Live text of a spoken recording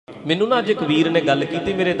मैनू ना अज एक वीर ने गल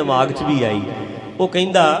की मेरे दिमाग च भी आई। वो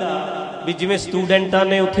कहंदा भी जिवें स्टूडेंटां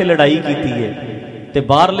ने उत्थे लड़ाई की है तो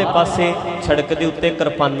बाहरले पासे सड़क के उत्ते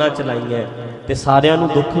किरपानां चलाईयां ते सारियां नूं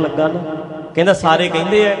दुख लगा ना। कहंदा सारे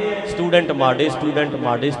कहिंदे है स्टूडेंट माड़े स्टूडेंट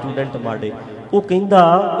माड़े स्टूडेंट माड़े। वो कहंदा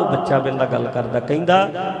वो बच्चा बंदा गल करदा कहंदा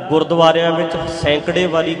गुरद्वारियां विच सैकड़े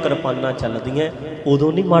वारी किरपानां चलदियां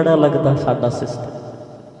उदों नहीं माड़ा लगदा साडा सिस्टम।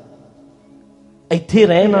 इत्थे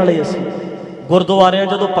रहण वाले असीं गुरद्वारियां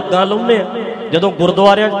जदों पग्गां लाउंदे आ, जदों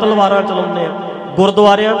गुरद्वारियां तलवारां चलाउंदे आ,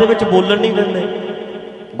 गुरद्वारियां दे विच बोलण नहीं दिंदे,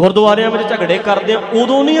 गुरद्वारियां विच झगड़े करदे आ,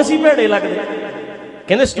 उदों नहीं असीं भैड़े लगदे।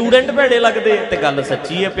 कहंदे स्टूडेंट भैड़े लगदे। ते गल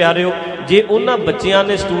सच्ची है प्यारिओ, जे उन्हां बच्चिआं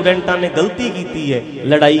ने स्टूडेंटां ने गलती कीती है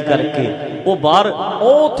लड़ाई करके, वो बाहर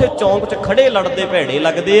उत्थे चौंक च खड़े लड़दे भैड़े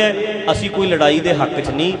लगदे है। असीं कोई लड़ाई दे हक च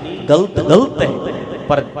नहीं, गलत है।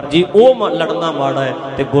 पर जे वो लड़ना माड़ा है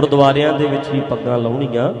तो गुरद्वारियां दे विच भी पग्गां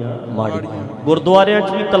लाउणीआं माड़ीआं, गुरद्वारियां च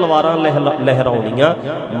भी तलवारां लहराउणीआं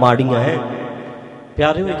माड़ीआं है।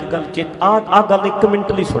 प्यारिओ एक गल आ गल एक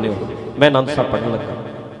मिनट लई सुणिओ, मैं आनंद साहब पढ़न लगा,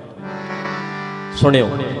 सुणिओ।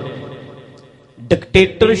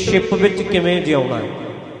 डिकटेटरशिप विच किवें जिउणा है,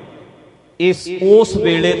 इस उस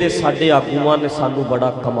वेले दे साडे आगूआं ने सानू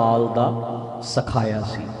बड़ा कमाल दा सिखाया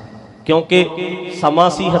सी। क्योंकि समा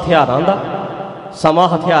सी हथियारां दा, समा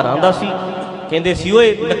हथियारां दा सी। कहंदे सी ओए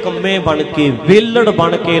निकम्मे बन के वेलड़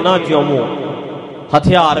बन के ना जिउवो,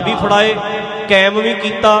 हथियार भी फड़ाए कैम भी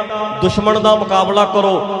कीता, दुश्मन दा मुकाबला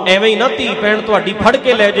करो, एवें ही ना धी भैन तुहाडी फड़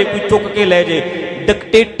के लै जे, कोई चुक के लै जे।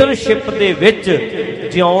 डिकटेटरशिप दे विच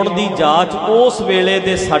जिउण दी जाच उस वेले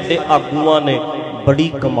दे साडे आगूआं ने बड़ी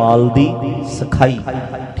कमाल दी सिखाई।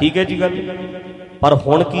 ठीक है जी गल। पर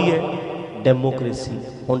हुण की है डेमोक्रेसी,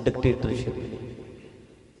 हुण डिकटेटरशिप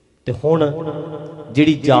ते हुण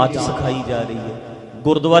जिहड़ी जाच सिखाई जा रही है।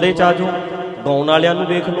 गुरद्वारे च आ जाओ, गाउण वालिआं नूं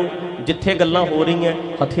वेख लो, जिथे गल्लां हो रही हैं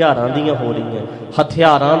हथियारां दीयां हो रही हैं।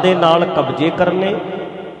 हथियारां दे नाल कब्जे करने,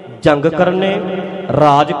 जंग करने,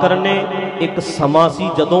 राज करने। एक समा सी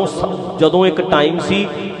जदों एक टाइम सी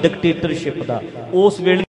डिकटेटरशिप दा, उस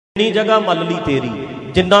वेले जिन्नी जगह मल ली तेरी,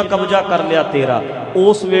 जिन्ना कब्जा कर लिया तेरा।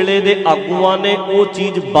 उस वेले दे आगूआं ने वो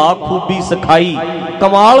चीज़ बाखूबी सिखाई,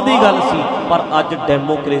 कमाल दी गल सी। पर अज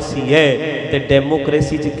डेमोक्रेसी है ते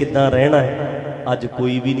डेमोक्रेसी च किद्दां रहना है अज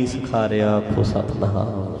कोई भी नहीं सिखा रहा। आखो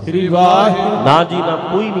सतनाम श्री वाहिगुरू। ना जी ना,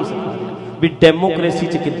 कोई नहीं सिखा रहा भी डेमोक्रेसी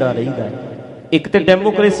च किद्दां रहीदा है। एक तो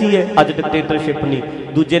डेमोक्रेसी है, अज डिकटेटरशिप नहीं।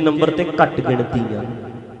 दूजे नंबर ते घट गिणतियां,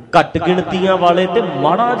 घट गिणतियां वाले ते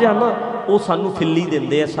माड़ा जिहा ना वो सानू फिल्ली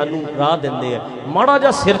दिंदे आ, सानू राह दिंदे आ। माड़ा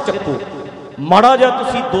जिहा सिर चक्को, माड़ा जिहा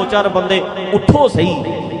तुसीं दो चार बंदे उठो सही,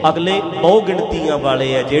 अगले बहु गिणतियां वाले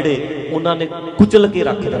आ जिहड़े उन्हां ने कुचल के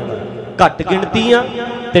रख देना। घट गिणतियां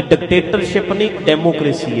ते डिकटेटरशिप नहीं,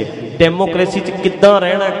 डेमोक्रेसी है। डेमोक्रेसी च किद्दां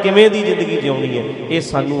रहना, किवें दी जिंदगी जिउणी है, ये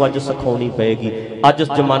सानू अज सिखाउणी पएगी। अज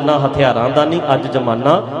जमाना हथियारां दा नहीं, अज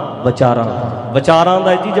जमाना विचारां दा, विचारां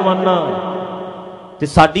दा जी जमाना। ते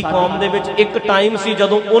साडी कौम दे विच एक टाइम सी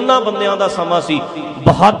जदों उन्हां बंदियां दा समा सी,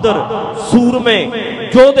 बहादुर सूरमे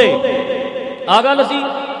योधे आ गल सी।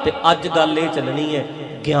 ते अज गल ये चलनी है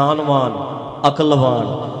ज्ञानवान, अकलवान,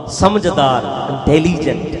 समझदार,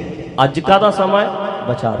 इंटैलीजेंट। अज काहदा समा है?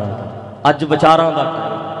 विचारां दा। अज विचारां दा,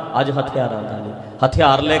 अज हथियारां दा नहीं।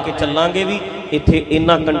 हथियार लैके चलांगे भी इत्थे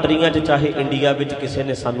इन्हां कंट्रियां च, चाहे इंडिया विच किसी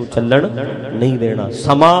ने सानू चलण नहीं देना।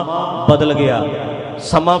 समा बदल गया,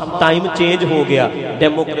 समा टाइम चेंज हो गया,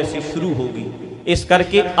 डेमोक्रेसी शुरू हो गई। इस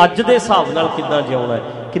करके अज दे हिसाब नाल किद्दां जिउणा है,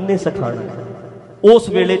 किन्ने सिखाना है। उस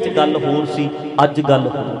वेले च गल होर सी, अज गल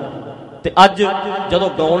होर। ते अज जदों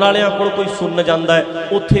गाउण वालिआं कोल कोई सुन जांदा है,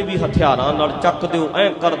 उत्थे भी हथियारां नाल चक दिओ, ऐ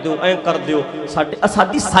कर दिओ, ऐ कर दिओ।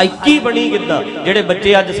 साडी साइकी बनी किद्दां? जिहड़े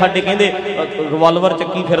बच्चे अज साडे कहिंदे रिवाल्वर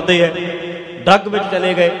चक्की फिरदे है, ड्रग विच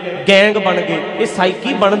चले गए, गैंग बन गए, ये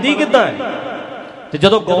साइकी बनदी किद्दां है? ते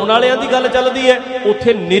जदों गाउण वालिआं दी गल चलदी है,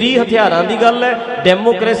 उत्थे निरी हथियारां दी गल है।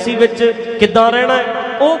 डेमोक्रेसी विच किद्दां रहना है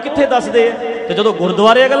वो कित्थे दसदे है। ते जदों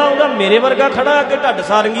गुरद्वारे अगला आउंदा, मेरे वर्गा खड़ा अगे ढड्ड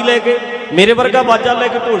सारंगी लैके, मेरे वर्गा बाजा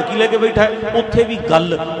लैके ढोलकी लैके बैठा है, उत्थे भी गल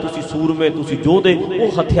तुसीं सूरमे, तुसीं योधे। वो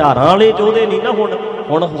हथियारां वाले योधे नहीं ना,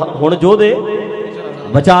 हुण योधे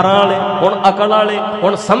विचारां वाले, हुण अकल वाले,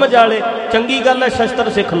 हुण समझ वाले। चंगी गल है शस्त्र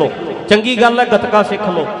सिख लो, चंगी गल है गतका सिख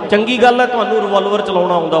लो, चंगी गल है तुहानू रिवाल्वर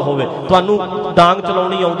चलाउणा आउंदा होवे, तुहानू डांग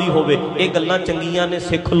चलाउणी आउंदी होवे, ये गल्लां चंगियां ने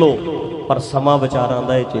सिख लो। पर समा विचारां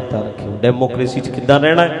दा चेता रखिओ, डेमोक्रेसी च किद्दां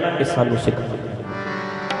रहना है ये सानू सिखाओ।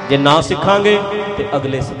 जे ना सिखांगे तो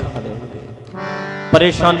अगले सिखा देंगे।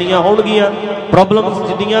 परेशानियां होणगियां, प्रॉब्लम्स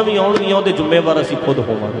जिन्नियां भी आउणगियां, उहदे जिम्मेवार असीं खुद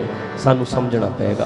होवांगे। सानू समझना पएगा।